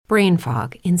brain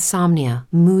fog, insomnia,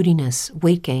 moodiness,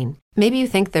 weight gain. Maybe you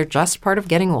think they're just part of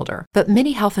getting older, but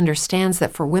MIDI Health understands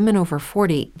that for women over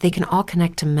 40, they can all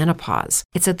connect to menopause.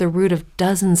 It's at the root of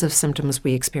dozens of symptoms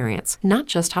we experience, not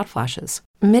just hot flashes.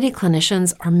 MIDI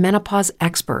clinicians are menopause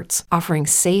experts, offering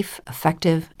safe,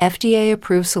 effective,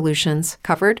 FDA-approved solutions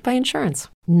covered by insurance.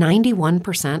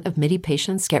 91% of MIDI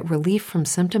patients get relief from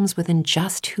symptoms within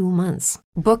just 2 months.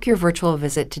 Book your virtual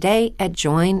visit today at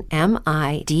joinmidi.com.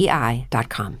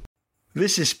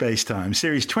 This is Spacetime,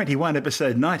 Series 21,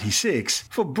 Episode 96,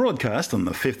 for broadcast on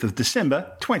the 5th of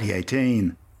December,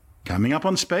 2018. Coming up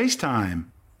on Spacetime,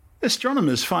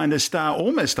 astronomers find a star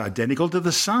almost identical to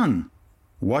the Sun,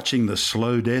 watching the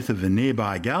slow death of a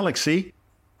nearby galaxy,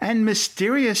 and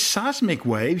mysterious seismic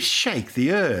waves shake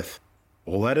the Earth.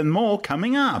 All that and more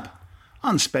coming up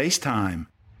on Spacetime.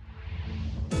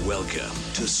 Welcome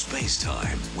to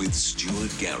Spacetime with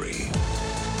Stuart Gary.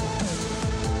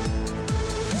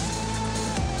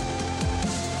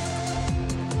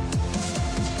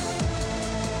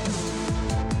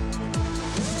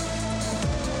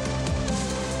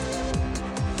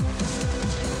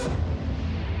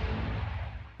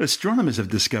 Astronomers have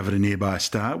discovered a nearby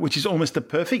star which is almost a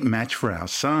perfect match for our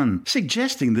Sun,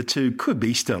 suggesting the two could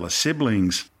be stellar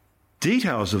siblings.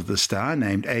 Details of the star,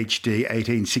 named HD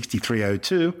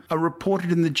 186302, are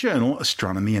reported in the journal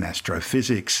Astronomy and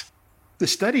Astrophysics. The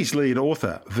study's lead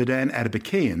author, Vedant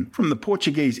Adebakyan, from the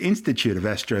Portuguese Institute of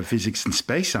Astrophysics and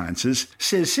Space Sciences,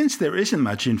 says since there isn't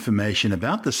much information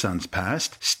about the Sun's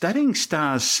past, studying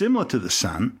stars similar to the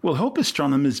Sun will help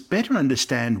astronomers better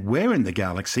understand where in the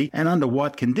galaxy and under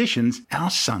what conditions our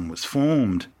Sun was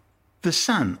formed. The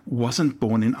Sun wasn't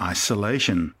born in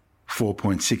isolation.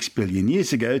 4.6 billion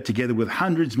years ago, together with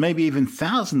hundreds, maybe even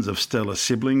thousands of stellar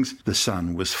siblings, the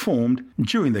Sun was formed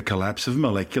during the collapse of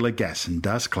molecular gas and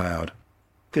dust cloud.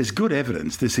 There's good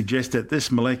evidence to suggest that this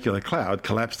molecular cloud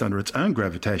collapsed under its own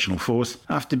gravitational force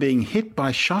after being hit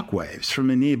by shock waves from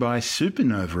a nearby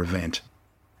supernova event.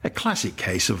 A classic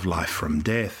case of life from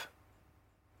death.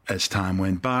 As time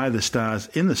went by, the stars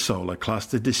in the solar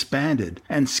cluster disbanded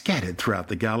and scattered throughout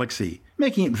the galaxy,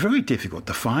 making it very difficult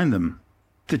to find them.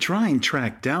 To try and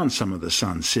track down some of the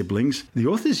Sun's siblings, the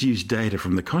authors used data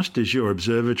from the Côte d'Azur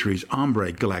Observatory's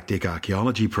Ombre Galactic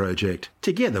Archaeology project,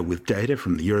 together with data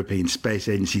from the European Space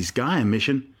Agency's Gaia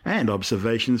mission and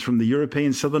observations from the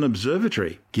European Southern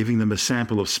Observatory, giving them a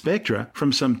sample of spectra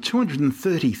from some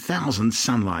 230,000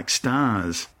 Sun-like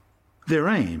stars. Their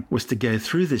aim was to go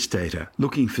through this data,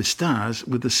 looking for stars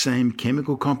with the same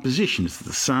chemical composition as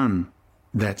the Sun.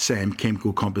 That same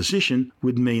chemical composition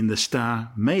would mean the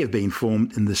star may have been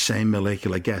formed in the same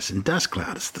molecular gas and dust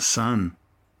cloud as the Sun.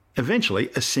 Eventually,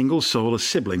 a single solar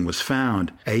sibling was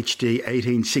found, HD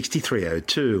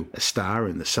 186302, a star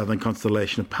in the southern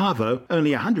constellation of Pavo,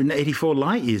 only 184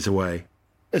 light-years away.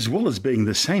 As well as being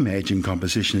the same age and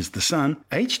composition as the Sun,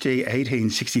 HD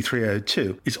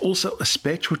 186302 is also a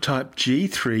spectral type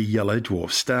G3 yellow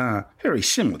dwarf star, very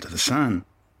similar to the Sun.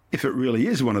 If it really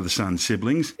is one of the Sun's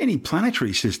siblings, any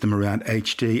planetary system around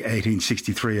HD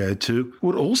 186302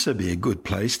 would also be a good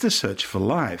place to search for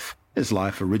life, as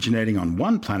life originating on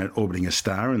one planet orbiting a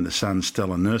star in the Sun's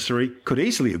stellar nursery could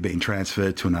easily have been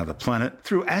transferred to another planet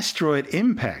through asteroid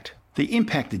impact, the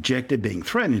impact ejector being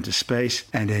thrown into space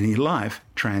and any life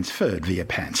transferred via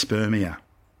panspermia.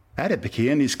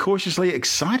 Adebakyan is cautiously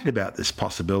excited about this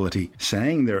possibility,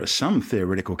 saying there are some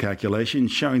theoretical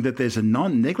calculations showing that there's a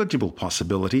non-negligible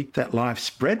possibility that life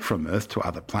spread from Earth to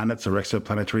other planets or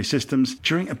exoplanetary systems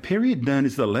during a period known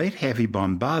as the Late Heavy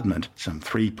Bombardment, some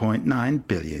 3.9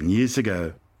 billion years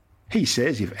ago. He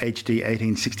says if HD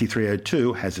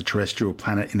 186302 has a terrestrial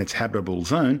planet in its habitable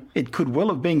zone, it could well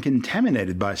have been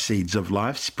contaminated by seeds of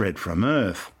life spread from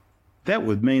Earth. That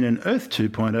would mean an Earth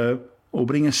 2.0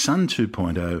 orbiting a Sun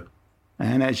 2.0.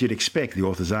 And as you'd expect, the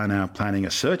authors are now planning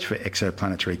a search for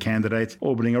exoplanetary candidates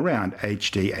orbiting around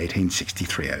HD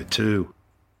 186302.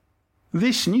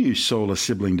 This new solar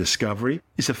sibling discovery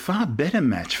is a far better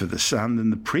match for the Sun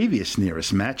than the previous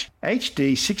nearest match,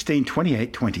 HD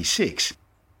 162826.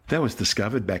 That was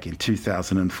discovered back in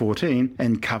 2014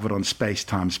 and covered on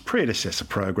Spacetime's predecessor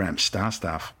program, Star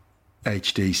Stuff.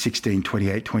 HD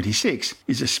 162826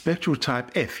 is a spectral type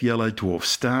F yellow dwarf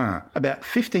star, about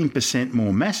 15%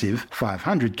 more massive,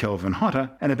 500 Kelvin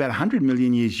hotter, and about 100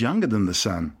 million years younger than the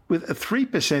Sun, with a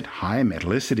 3% higher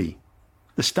metallicity.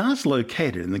 The star is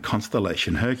located in the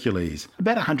constellation Hercules,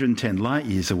 about 110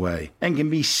 light-years away, and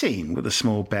can be seen with a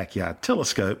small backyard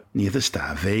telescope near the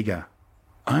star Vega.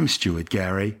 I'm Stuart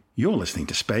Gary. You're listening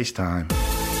to Spacetime.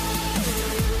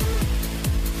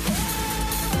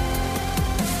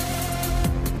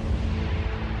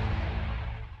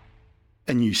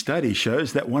 A new study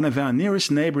shows that one of our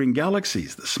nearest neighbouring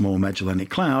galaxies, the Small Magellanic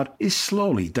Cloud, is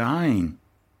slowly dying.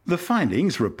 The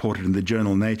findings, reported in the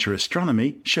journal Nature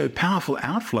Astronomy, show powerful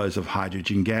outflows of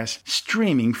hydrogen gas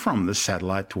streaming from the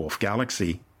satellite dwarf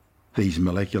galaxy. These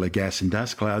molecular gas and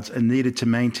dust clouds are needed to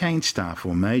maintain star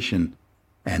formation.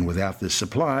 And without this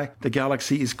supply, the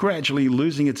galaxy is gradually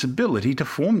losing its ability to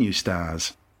form new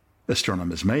stars.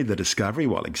 Astronomers made the discovery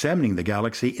while examining the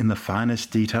galaxy in the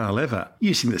finest detail ever,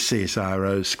 using the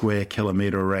CSIRO Square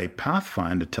Kilometre Array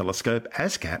Pathfinder Telescope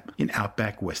ASCAP in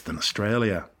outback Western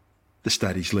Australia. The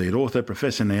study's lead author,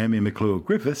 Professor Naomi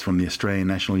McClure-Griffiths from the Australian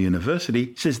National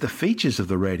University, says the features of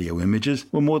the radio images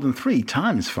were more than 3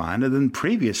 times finer than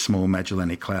previous Small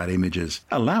Magellanic Cloud images,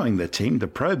 allowing the team to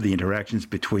probe the interactions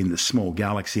between the small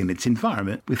galaxy and its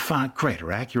environment with far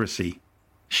greater accuracy.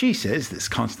 She says this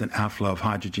constant outflow of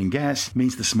hydrogen gas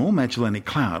means the Small Magellanic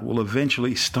Cloud will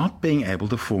eventually stop being able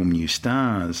to form new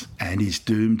stars, and is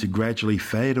doomed to gradually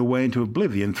fade away into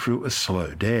oblivion through a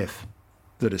slow death.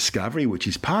 The discovery, which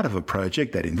is part of a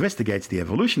project that investigates the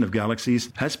evolution of galaxies,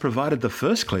 has provided the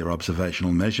first clear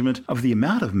observational measurement of the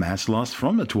amount of mass lost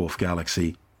from a dwarf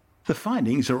galaxy. The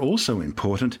findings are also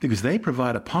important because they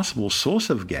provide a possible source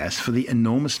of gas for the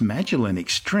enormous Magellanic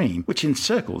Stream which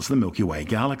encircles the Milky Way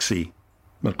galaxy.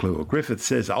 McClure-Griffith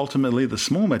says ultimately the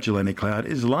Small Magellanic Cloud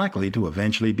is likely to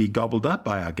eventually be gobbled up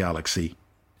by our galaxy.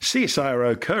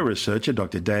 CSIRO co-researcher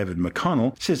Dr. David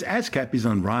McConnell says ASCAP is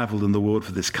unrivaled in the world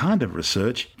for this kind of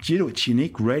research due to its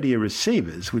unique radio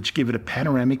receivers which give it a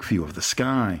panoramic view of the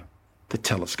sky. The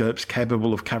telescope's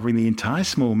capable of covering the entire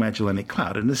Small Magellanic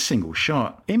Cloud in a single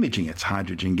shot, imaging its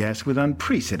hydrogen gas with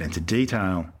unprecedented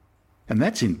detail. And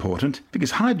that's important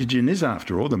because hydrogen is,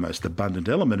 after all, the most abundant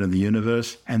element in the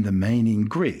universe and the main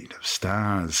ingredient of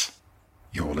stars.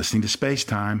 You're listening to Space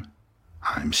Time.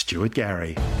 I'm Stuart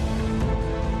Gary.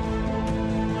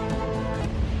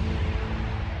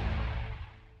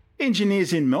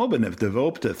 Engineers in Melbourne have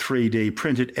developed a 3D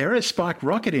printed Aerospike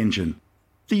rocket engine.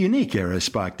 The unique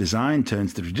Aerospike design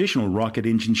turns the traditional rocket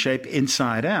engine shape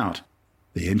inside out.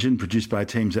 The engine, produced by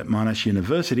teams at Monash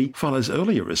University, follows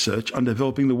earlier research on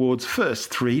developing the world's first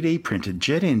 3D printed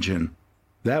jet engine.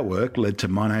 That work led to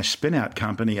Monash spin-out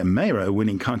company Amaero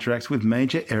winning contracts with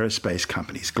major aerospace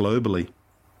companies globally.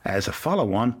 As a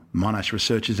follow-on, Monash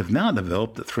researchers have now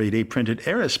developed the 3D printed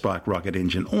Aerospike rocket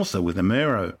engine also with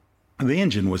Amaero. The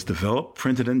engine was developed,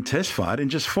 printed and test-fired in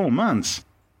just 4 months.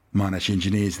 Monash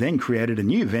engineers then created a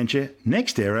new venture,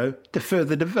 NextAero, to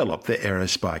further develop the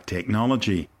Aerospike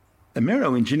technology.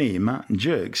 Amaero engineer Martin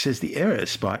Jerg says the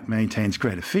Aerospike maintains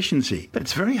great efficiency, but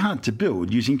it's very hard to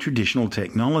build using traditional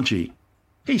technology.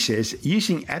 He says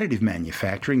using additive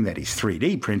manufacturing, that is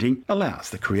 3D printing, allows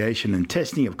the creation and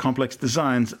testing of complex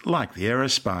designs like the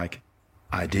Aerospike.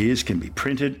 Ideas can be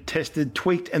printed, tested,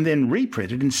 tweaked and then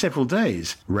reprinted in several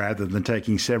days, rather than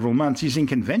taking several months using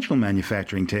conventional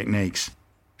manufacturing techniques.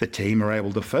 The team are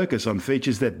able to focus on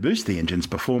features that boost the engine's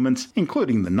performance,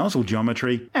 including the nozzle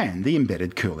geometry and the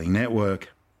embedded cooling network.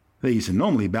 These are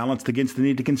normally balanced against the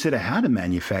need to consider how to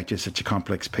manufacture such a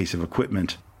complex piece of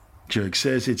equipment. Jerk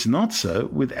says it's not so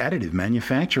with additive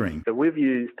manufacturing. So we've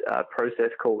used a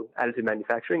process called additive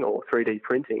manufacturing or 3D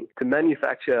printing to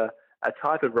manufacture a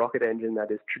type of rocket engine that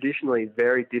is traditionally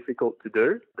very difficult to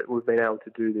do, but we've been able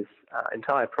to do this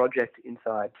entire project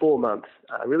inside 4 months,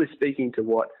 really speaking to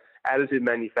what additive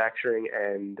manufacturing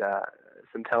and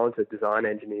some talented design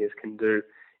engineers can do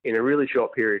in a really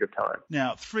short period of time.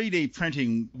 Now, 3D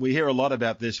printing, we hear a lot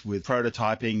about this with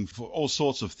prototyping for all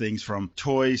sorts of things, from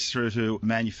toys through to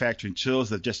manufacturing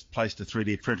tools. They've just placed a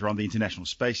 3D printer on the International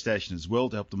Space Station as well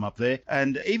to help them up there.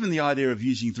 And even the idea of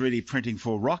using 3D printing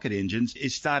for rocket engines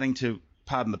is starting to,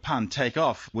 pardon the pun, take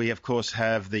off. We, of course,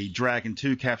 have the Dragon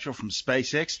 2 capsule from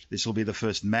SpaceX. This will be the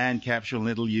first manned capsule, and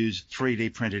it'll use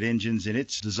 3D printed engines in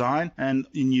its design. And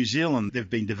in New Zealand, they've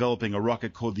been developing a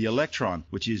rocket called the Electron,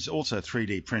 which is also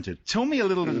 3D printed. Tell me a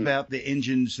little bit about the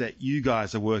engines that you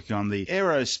guys are working on, the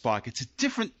Aerospike. It's a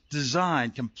different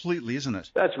design completely, isn't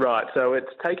it? That's right. So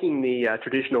it's taking the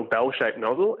traditional bell-shaped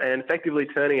nozzle and effectively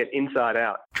turning it inside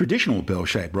out. Traditional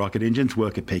bell-shaped rocket engines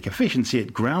work at peak efficiency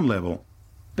at ground level.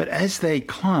 But as they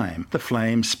climb, the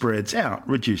flame spreads out,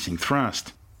 reducing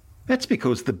thrust. That's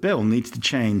because the bell needs to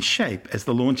change shape as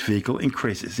the launch vehicle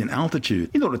increases in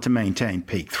altitude in order to maintain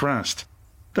peak thrust.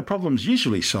 The problem's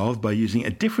usually solved by using a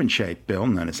different shaped bell,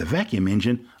 known as a vacuum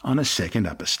engine, on a second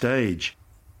upper stage.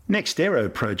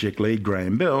 NextAero project lead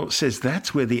Graham Bell says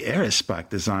that's where the Aerospike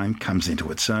design comes into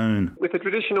its own. With a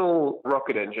traditional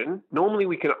rocket engine, normally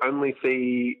we can only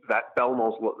see that bell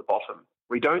nozzle at the bottom.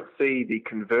 we don't see the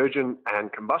convergent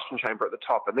and combustion chamber at the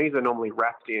top. And these are normally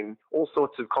wrapped in all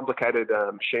sorts of complicated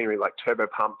machinery like turbo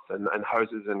pumps and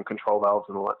hoses and control valves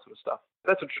and all that sort of stuff.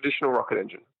 That's a traditional rocket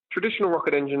engine. Traditional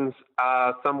rocket engines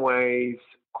are some ways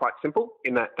quite simple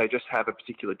in that they just have a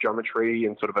particular geometry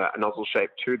and sort of a nozzle shape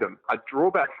to them. A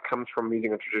drawback comes from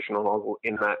using a traditional nozzle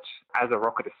in that as a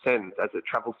rocket ascends, as it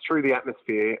travels through the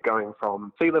atmosphere, going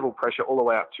from sea level pressure all the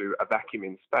way up to a vacuum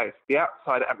in space, the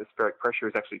outside atmospheric pressure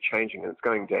is actually changing and it's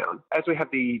going down. As we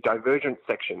have the divergent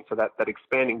section, so that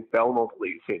expanding bell nozzle that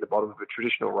you see at the bottom of a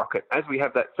traditional rocket, as we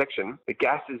have that section, the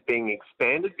gas is being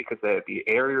expanded because the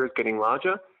area is getting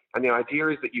larger. And the idea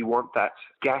is that you want that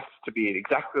gas to be at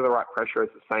exactly the right pressure as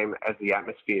the same as the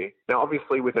atmosphere. Now,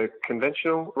 obviously, with a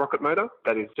conventional rocket motor,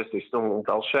 that is just this normal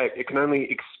bell shape, it can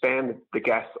only expand the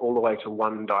gas all the way to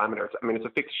one diameter. It's a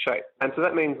fixed shape. And so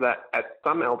that means that at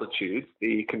some altitudes,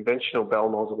 the conventional bell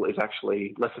nozzle is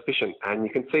actually less efficient. And you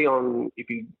can see if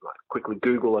you quickly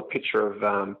Google a picture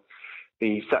of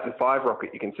the Saturn V rocket,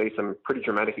 you can see some pretty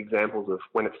dramatic examples of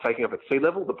when it's taking off at sea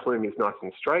level, the plume is nice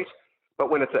and straight. But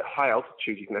when it's at high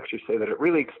altitude, you can actually see that it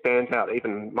really expands out,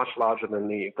 even much larger than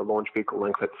the launch vehicle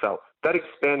length itself. That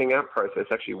expanding out process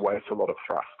actually wastes a lot of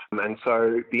thrust. And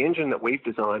so the engine that we've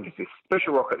designed is this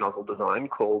special rocket nozzle design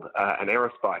called an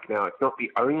aerospike. Now, it's not the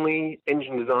only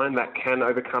engine design that can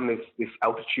overcome this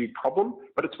altitude problem,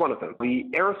 but it's one of them. The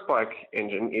aerospike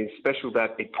engine is special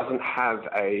that it doesn't have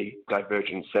a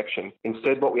divergent section.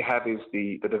 Instead, what we have is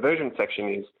the divergent section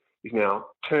is now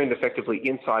turned effectively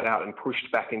inside out and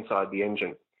pushed back inside the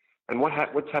engine. And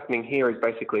what's happening here is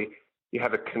basically you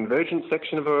have a convergent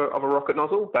section of a rocket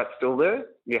nozzle, that's still there.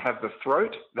 You have the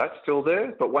throat, that's still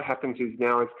there. But what happens is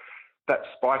now is that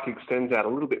spike extends out a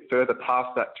little bit further past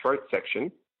that throat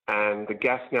section, and the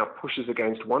gas now pushes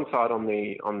against one side on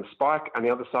the spike, and the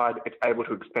other side it's able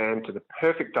to expand to the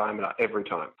perfect diameter every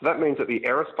time. So that means that the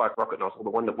aerospike rocket nozzle,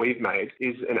 the one that we've made,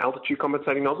 is an altitude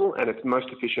compensating nozzle, and it's most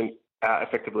efficient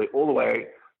effectively all the way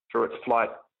through its flight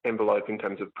envelope in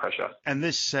terms of pressure. And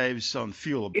this saves on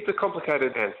fuel. It's a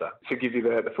complicated answer to give you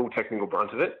the full technical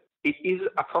brunt of it. It is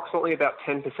approximately about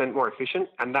 10% more efficient,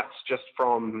 and that's just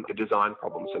from the design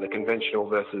problem. So the conventional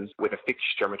versus with a fixed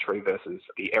geometry versus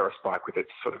the aerospike with its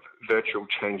sort of virtual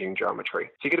changing geometry.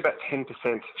 So you get about 10%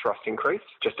 thrust increase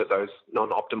just at those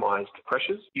non-optimized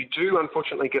pressures. You do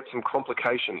unfortunately get some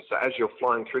complications. So as you're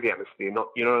flying through the atmosphere,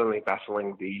 you're not only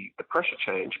battling the pressure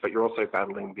change, but you're also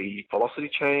battling the velocity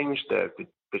change, the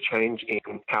change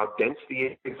in how dense the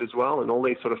air is as well, and all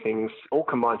these sort of things all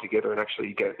combine together, and actually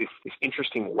you get this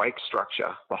interesting wake structure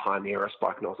behind the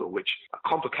aerospike nozzle, which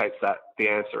complicates the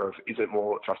answer of is it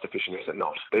more thrust efficient, is it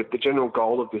not? The general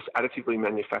goal of this additively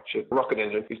manufactured rocket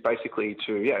engine is basically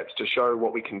to show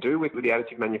what we can do with the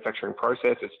additive manufacturing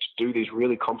process. It's to do these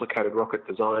really complicated rocket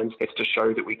designs. It's to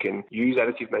show that we can use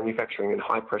additive manufacturing in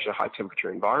high pressure, high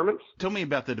temperature environments. Tell me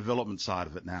about the development side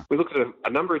of it now. We looked at a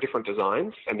number of different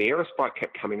designs, and the aerospike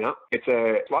kept coming up. It's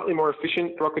a slightly more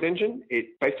efficient rocket engine.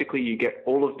 You get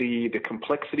all of the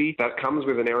complexity that comes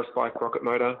with an aerospike rocket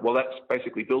motor. Well, that's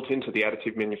basically built into the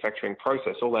additive manufacturing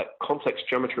process. All that complex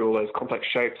geometry, all those complex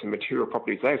shapes and material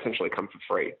properties, they essentially come for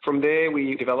free. From there,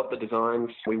 we develop the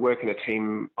designs. We work in a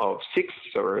team of 6,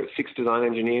 so we're 6 design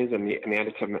engineers and the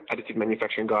additive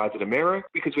manufacturing guys at Amero,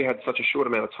 because we had such a short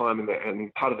amount of time,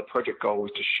 and part of the project goal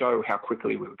was to show how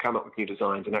quickly we would come up with new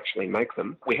designs and actually make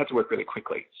them. We had to work really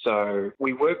quickly. So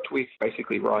we worked with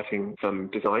basically writing some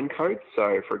design codes.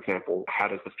 So, for example, how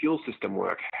does the fuel system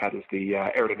work? How does the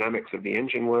aerodynamics of the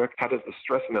engine work? How does the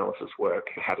stress analysis work?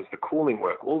 How does the cooling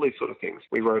work? All these sort of things.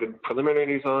 We wrote a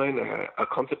preliminary design, a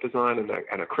concept design,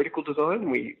 and a critical design.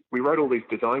 We wrote all these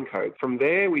design codes. From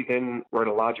there, we then wrote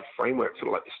a larger framework, sort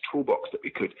of like this toolbox that we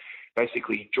could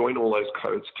basically join all those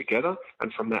codes together.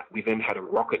 And from that, we then had a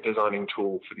rocket designing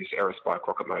tool for this aerospike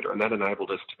rocket motor. And that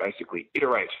enabled us to basically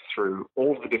iterate through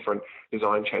all the different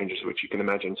design changes, which you can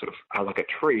imagine sort of are like a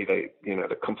tree.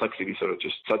 The complexity sort of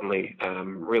just suddenly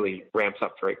really ramps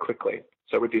up very quickly.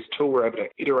 So with this tool, we're able to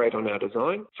iterate on our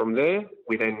design. From there,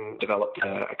 we then developed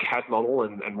a CAD model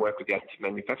and worked with the additive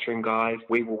manufacturing guys.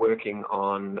 We were working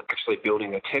on actually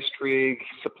building a test rig,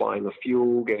 supplying the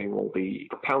fuel, getting all the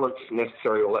propellants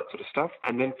necessary, all that sort of stuff.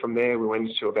 And then from there, we went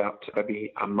into about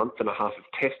maybe a month and a half of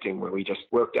testing, where we just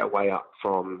worked our way up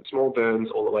from small burns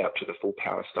all the way up to the full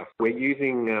power stuff. We're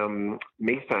using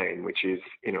methane, which is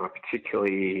a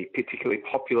particularly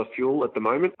popular fuel at the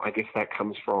moment. I guess that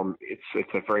comes from it's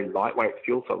a very lightweight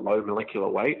fuel, so low molecular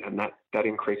weight, and that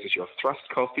increases your thrust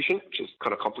coefficient, which is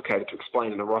kind of complicated to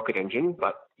explain in a rocket engine,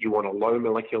 but you want a low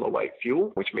molecular weight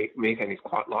fuel, which methane is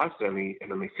quite light, it's only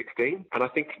 16. And I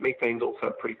think methane's also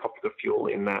a pretty popular fuel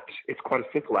in that it's quite a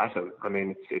simple atom. I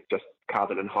mean, it's just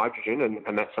carbon and hydrogen,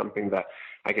 and that's something that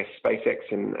I guess SpaceX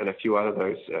and a few other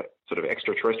those sort of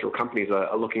extraterrestrial companies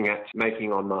are looking at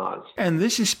making on Mars. And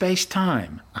this is Space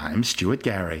Time. I'm Stuart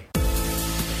Gary.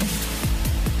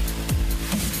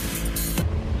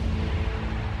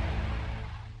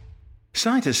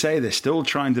 Scientists say they're still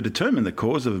trying to determine the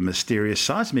cause of a mysterious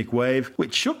seismic wave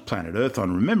which shook planet Earth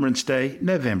on Remembrance Day,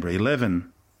 November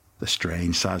 11. The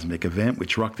strange seismic event,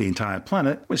 which rocked the entire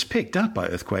planet, was picked up by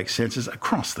earthquake sensors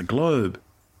across the globe.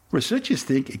 Researchers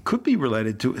think it could be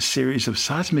related to a series of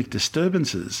seismic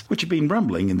disturbances which have been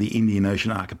rumbling in the Indian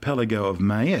Ocean archipelago of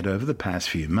Mayet over the past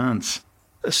few months.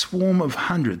 A swarm of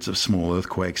hundreds of small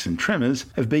earthquakes and tremors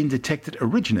have been detected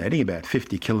originating about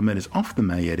 50 kilometres off the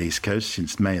Mayet east coast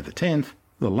since May the 10th.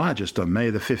 The largest on May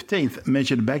the 15th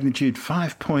measured magnitude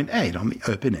 5.8 on the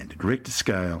open-ended Richter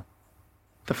scale.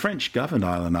 The French-governed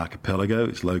island archipelago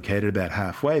is located about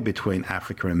halfway between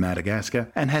Africa and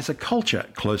Madagascar and has a culture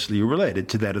closely related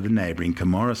to that of the neighbouring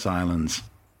Comoros Islands.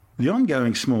 The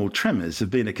ongoing small tremors have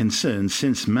been a concern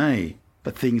since May,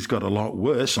 but things got a lot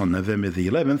worse on November the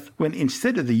 11th when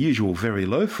instead of the usual very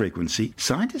low frequency,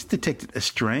 scientists detected a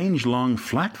strange long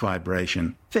flat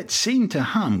vibration that seemed to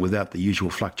hum without the usual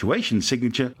fluctuation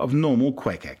signature of normal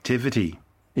quake activity.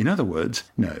 In other words,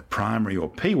 no primary or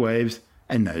P waves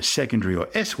and no secondary or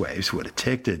S waves were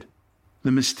detected.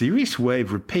 The mysterious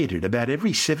wave repeated about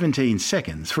every 17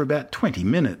 seconds for about 20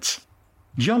 minutes.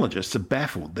 Geologists are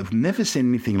baffled. They've never seen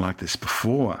anything like this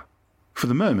before. For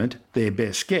the moment, their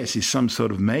best guess is some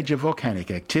sort of major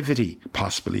volcanic activity,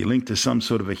 possibly linked to some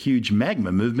sort of a huge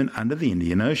magma movement under the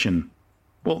Indian Ocean.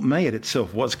 While Mayet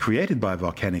itself was created by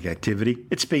volcanic activity,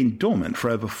 it's been dormant for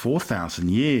over 4,000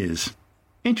 years.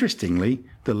 Interestingly,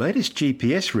 the latest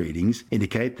GPS readings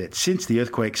indicate that since the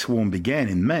earthquake swarm began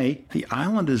in May, the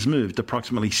island has moved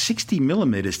approximately 60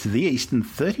 millimetres to the east and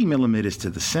 30 millimetres to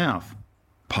the south,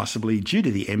 possibly due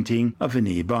to the emptying of a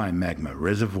nearby magma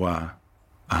reservoir.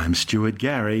 I'm Stuart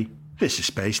Gary. This is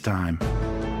Space Time.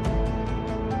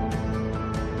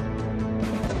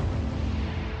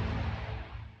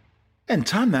 And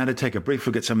time now to take a brief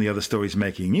look at some of the other stories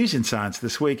making news in science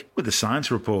this week with the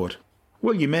Science Report.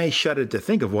 Well, you may shudder to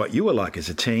think of what you were like as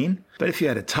a teen, but if you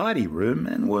had a tidy room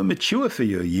and were mature for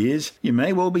your years, you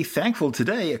may well be thankful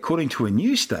today, according to a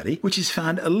new study which has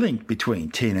found a link between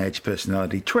teenage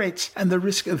personality traits and the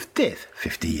risk of death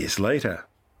 50 years later.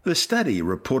 The study,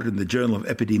 reported in the Journal of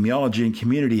Epidemiology and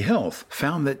Community Health,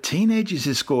 found that teenagers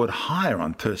who scored higher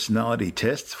on personality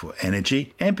tests for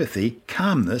energy, empathy,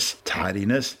 calmness,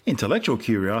 tidiness, intellectual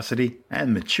curiosity,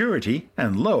 and maturity,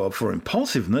 and lower for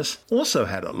impulsiveness, also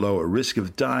had a lower risk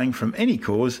of dying from any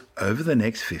cause over the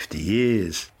next 50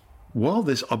 years. While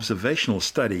this observational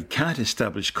study can't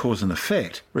establish cause and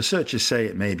effect, researchers say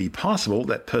it may be possible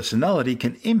that personality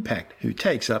can impact who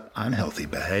takes up unhealthy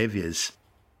behaviours.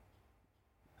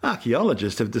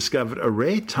 Archaeologists have discovered a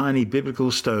rare tiny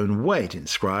biblical stone weight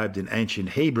inscribed in ancient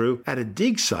Hebrew at a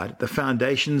dig site at the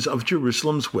foundations of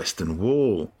Jerusalem's western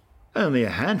wall. Only a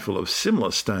handful of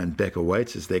similar stone Becker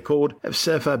weights, as they're called, have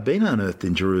so far been unearthed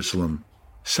in Jerusalem.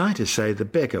 Scientists say the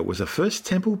Becker was a first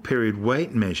temple period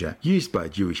weight measure used by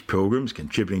Jewish pilgrims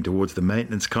contributing towards the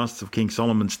maintenance costs of King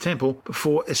Solomon's temple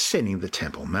before ascending the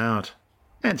Temple Mount.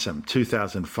 And some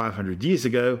 2,500 years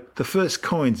ago, the first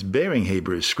coins bearing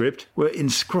Hebrew script were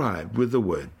inscribed with the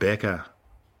word Becker.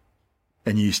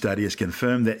 A new study has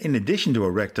confirmed that in addition to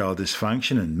erectile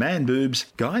dysfunction and man boobs,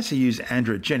 guys who use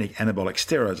androgenic anabolic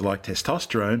steroids like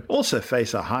testosterone also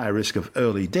face a higher risk of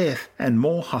early death and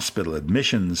more hospital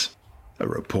admissions. A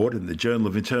report in the Journal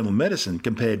of Internal Medicine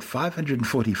compared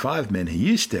 545 men who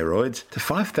used steroids to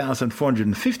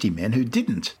 5,450 men who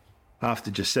didn't.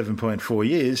 After just 7.4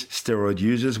 years, steroid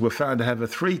users were found to have a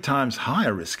 3 times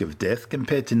higher risk of death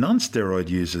compared to non-steroid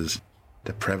users.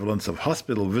 The prevalence of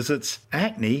hospital visits,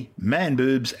 acne, man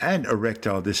boobs, and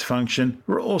erectile dysfunction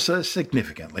were also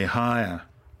significantly higher.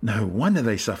 No wonder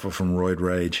they suffer from roid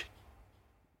rage.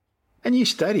 A new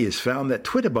study has found that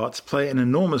Twitter bots play an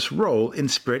enormous role in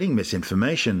spreading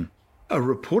misinformation. A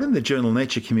report in the journal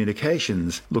Nature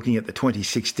Communications, looking at the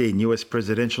 2016 US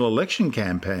presidential election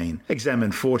campaign,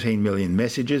 examined 14 million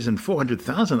messages and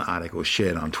 400,000 articles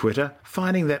shared on Twitter,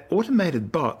 finding that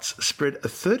automated bots spread a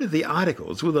third of the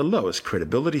articles with the lowest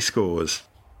credibility scores.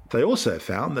 They also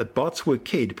found that bots were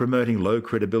key to promoting low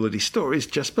credibility stories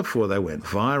just before they went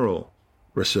viral.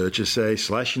 Researchers say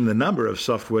slashing the number of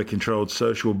software-controlled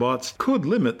social bots could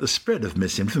limit the spread of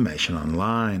misinformation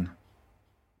online.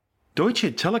 Deutsche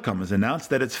Telekom has announced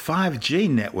that its 5G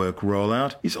network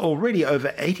rollout is already over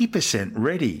 80%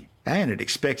 ready, and it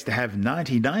expects to have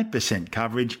 99%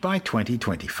 coverage by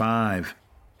 2025.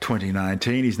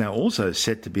 2019 is now also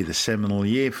set to be the seminal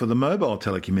year for the mobile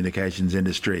telecommunications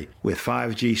industry, with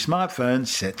 5G smartphones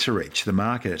set to reach the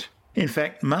market. In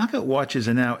fact, market watchers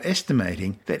are now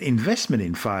estimating that investment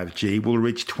in 5G will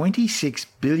reach $26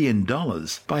 billion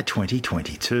by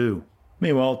 2022.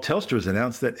 Meanwhile, Telstra has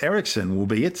announced that Ericsson will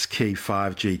be its key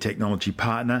 5G technology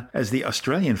partner as the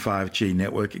Australian 5G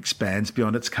network expands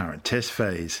beyond its current test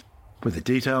phase. With the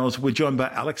details, we're joined by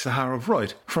Alex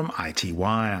Zaharov-Reut from IT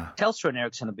Wire. Telstra and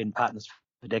Ericsson have been partners for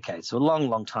decades, for a long,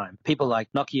 long time. People like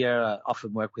Nokia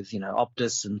often work with,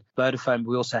 Optus and Vodafone.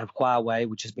 We also have Huawei,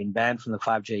 which has been banned from the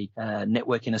 5G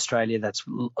network in Australia. That's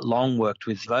long worked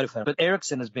with Vodafone. But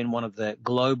Ericsson has been one of the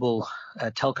global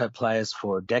telco players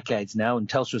for decades now, and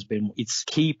Telstra has been its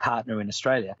key partner in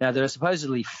Australia. Now, there are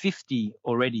supposedly 50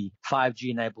 already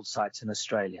 5G-enabled sites in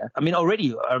Australia. I mean,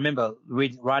 already, I remember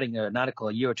writing an article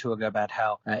a year or two ago about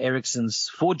how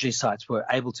Ericsson's 4G sites were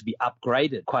able to be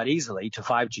upgraded quite easily to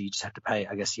 5G. You just have to pay,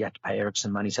 I guess you had to pay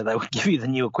Ericsson money, so they would give you the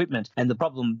new equipment. And the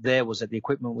problem there was that the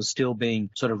equipment was still being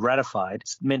sort of ratified.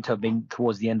 It's meant to have been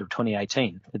towards the end of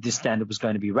 2018 that this standard was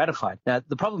going to be ratified. Now,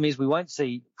 the problem is we won't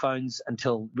see phones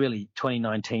until really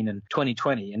 2019 and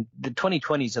 2020. And the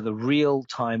 2020s are the real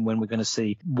time when we're going to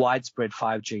see widespread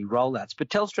 5G rollouts. But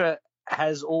Telstra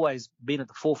has always been at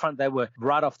the forefront. They were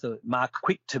right off the mark,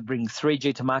 quick to bring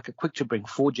 3G to market, quick to bring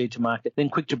 4G to market, then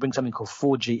quick to bring something called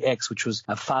 4GX, which was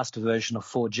a faster version of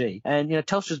 4G. And,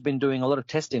 Telstra's been doing a lot of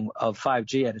testing of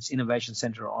 5G at its innovation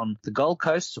center on the Gold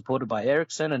Coast, supported by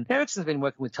Ericsson. And Ericsson's been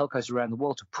working with telcos around the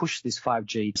world to push this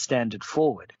 5G standard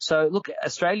forward. So, look,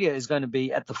 Australia is going to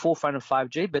be at the forefront of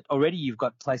 5G, but already you've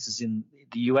got places in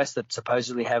the US that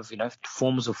supposedly have,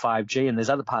 forms of 5G, and there's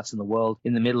other parts in the world,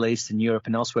 in the Middle East and Europe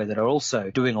and elsewhere, that are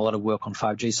also doing a lot of work on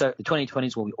 5G. So the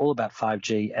 2020s will be all about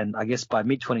 5G, and I guess by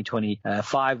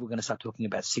mid-2025, we're going to start talking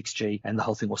about 6G, and the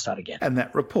whole thing will start again. And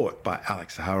that report by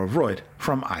Alex Zaharov-Reut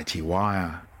from IT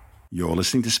Wire. You're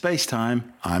listening to Space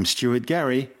Time. I'm Stuart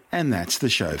Gary, and that's the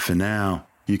show for now.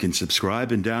 You can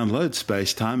subscribe and download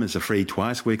Space Time as a free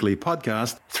twice-weekly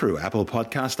podcast through Apple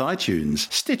Podcast iTunes,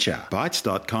 Stitcher,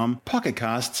 Bytes.com, Pocket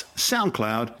Casts,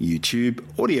 SoundCloud, YouTube,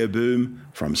 Audio Boom,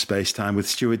 from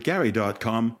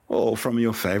spacetimewithstuartgary.com, or from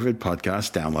your favourite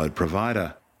podcast download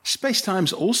provider.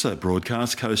 Spacetime's also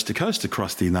broadcast coast to coast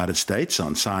across the United States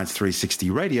on Science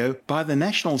 360 Radio by the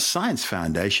National Science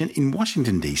Foundation in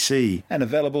Washington, D.C., and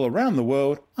available around the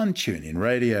world on TuneIn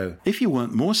Radio. If you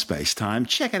want more Spacetime,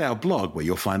 check out our blog where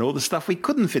you'll find all the stuff we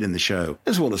couldn't fit in the show,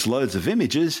 as well as loads of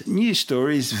images, news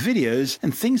stories, videos,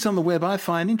 and things on the web I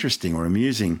find interesting or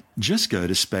amusing. Just go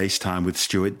to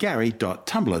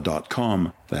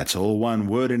spacetimewithstuartgary.tumblr.com. That's all one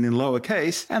word and in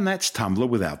lowercase, and that's Tumblr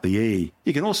without the E.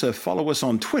 You can also follow us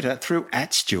on Twitter through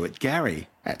 @StuartGary,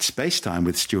 at Spacetime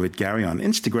with Stuart Gary on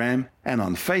Instagram, and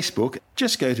on Facebook,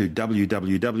 just go to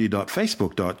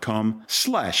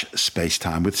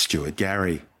www.facebook.com/Spacetime with Stuart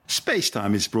Gary.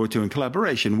 Spacetime is brought to you in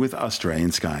collaboration with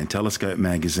Australian Sky and Telescope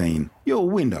magazine, your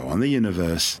window on the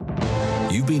universe.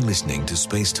 You've been listening to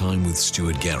Spacetime with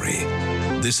Stuart Gary.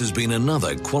 This has been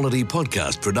another quality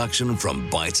podcast production from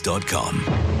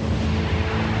Bytes.com.